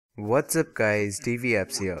What's up guys,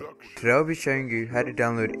 DvApps here. Today I'll be showing you how to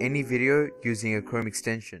download any video using a Chrome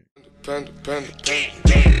extension. I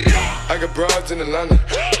got broads in Atlanta,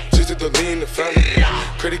 just to lean the family,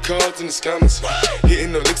 credit cards in the scammers,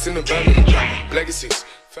 hitting the licks in the van, legacies.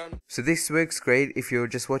 So this works great if you're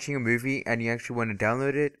just watching a movie and you actually want to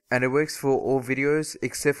download it, and it works for all videos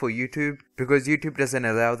except for YouTube, because YouTube doesn't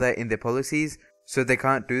allow that in their policies, so they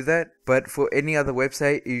can't do that. But for any other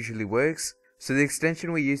website it usually works. So the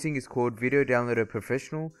extension we're using is called Video Downloader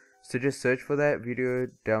Professional, so just search for that, Video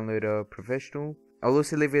Downloader Professional. I'll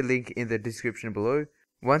also leave a link in the description below.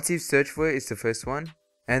 Once you've searched for it, it's the first one,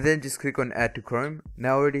 and then just click on Add to Chrome.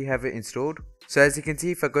 Now I already have it installed. So as you can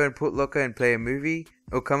see, if I go and put Locker and play a movie,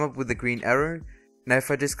 it'll come up with the green arrow. Now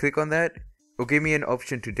if I just click on that, it'll give me an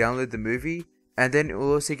option to download the movie, and then it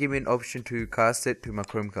will also give me an option to cast it to my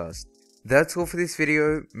Chromecast. That's all for this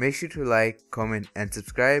video. Make sure to like, comment and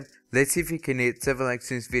subscribe. Let's see if we can hit 7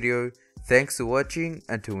 likes in this video. Thanks for watching.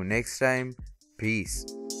 Until next time, peace.